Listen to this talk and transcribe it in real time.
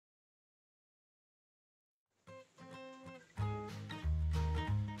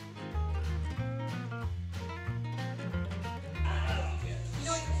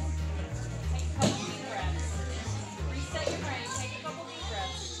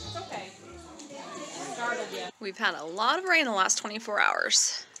We've had a lot of rain the last 24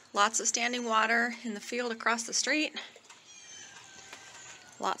 hours. Lots of standing water in the field across the street.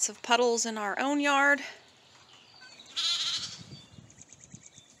 Lots of puddles in our own yard.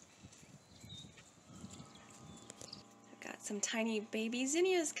 I've got some tiny baby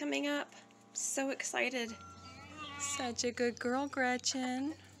zinnias coming up. So excited. Such a good girl,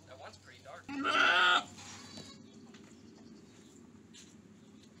 Gretchen. That one's pretty dark.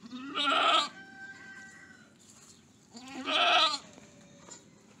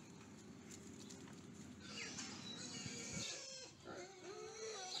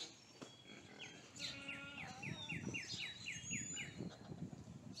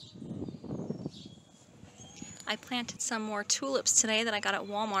 I planted some more tulips today that I got at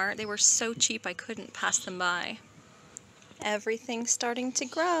Walmart. They were so cheap I couldn't pass them by. Everything's starting to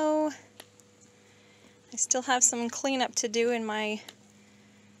grow. I still have some cleanup to do in my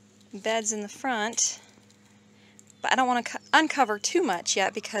beds in the front, but I don't want to uncover too much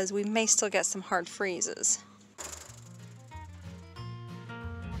yet because we may still get some hard freezes.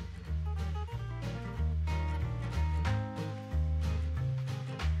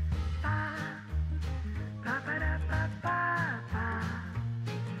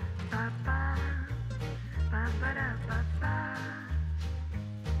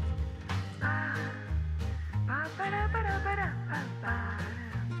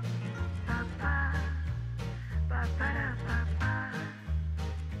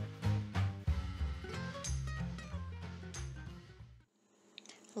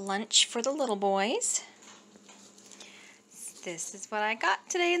 Lunch for the little boys. This is what I got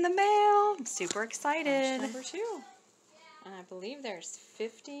today in the mail. I'm super excited. Bunch number 2. And I believe there's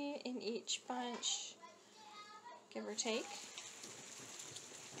 50 in each bunch, give or take.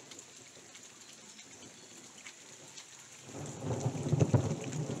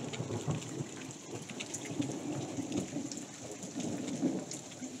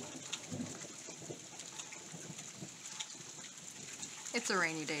 It's a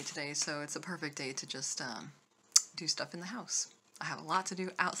rainy day today, so it's a perfect day to just do stuff in the house. I have a lot to do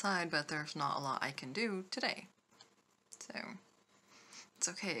outside, but there's not a lot I can do today. So it's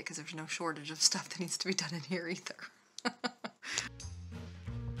okay, because there's no shortage of stuff that needs to be done in here either.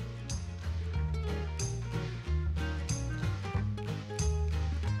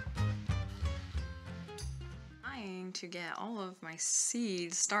 Trying to get all of my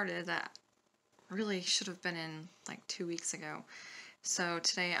seeds started that really should have been in like 2 weeks ago. So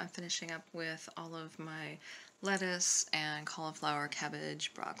today I'm finishing up with all of my lettuce and cauliflower,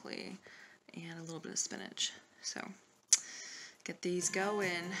 cabbage, broccoli, and a little bit of spinach. So get these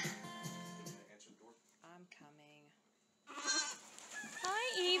going. I'm coming.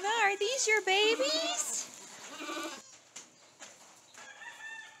 Hi Eva, are these your babies?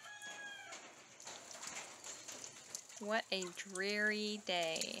 What a dreary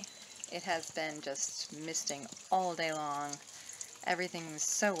day. It has been just misting all day long. Everything was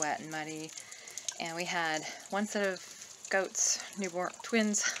so wet and muddy, and we had one set of goats, newborn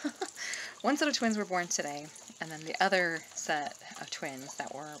twins. One set of twins were born today, and then the other set of twins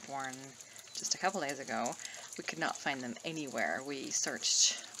that were born just a couple days ago, we could not find them anywhere. We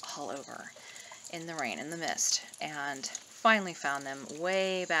searched all over in the rain, in the mist, and finally found them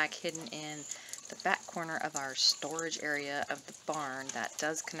way back hidden in the back corner of our storage area of the barn that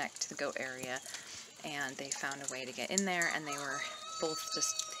does connect to the goat area. And they found a way to get in there, and they were both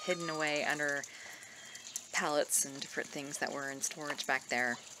just hidden away under pallets and different things that were in storage back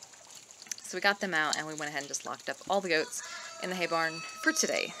there. So we got them out, and we went ahead and just locked up all the goats in the hay barn for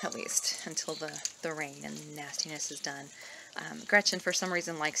today, at least, until the rain and nastiness is done. Gretchen, for some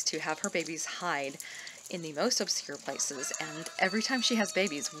reason, likes to have her babies hide in the most obscure places, and every time she has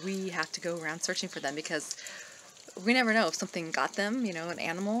babies, we have to go around searching for them because we never know if something got them, you know, an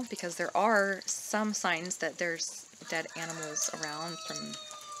animal, because there are some signs that there's dead animals around from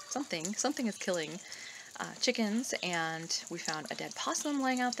something. Something is killing chickens, and we found a dead possum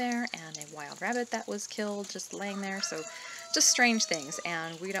laying out there and a wild rabbit that was killed just laying there. So just strange things,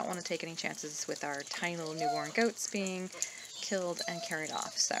 and we don't want to take any chances with our tiny little newborn goats being killed and carried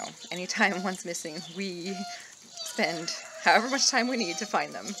off. So anytime one's missing, we spend however much time we need to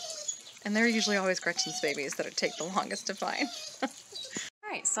find them. And they're usually always Gretchen's babies that take the longest to find.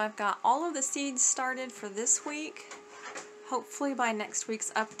 Alright, so I've got all of the seeds started for this week. Hopefully by next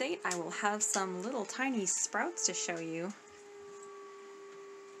week's update I will have some little tiny sprouts to show you.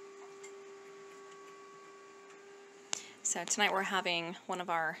 So tonight we're having one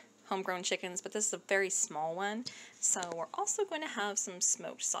of our homegrown chickens, but this is a very small one. So we're also going to have some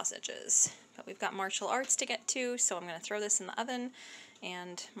smoked sausages. But we've got martial arts to get to, so I'm going to throw this in the oven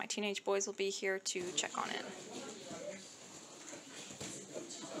and my teenage boys will be here to check on it.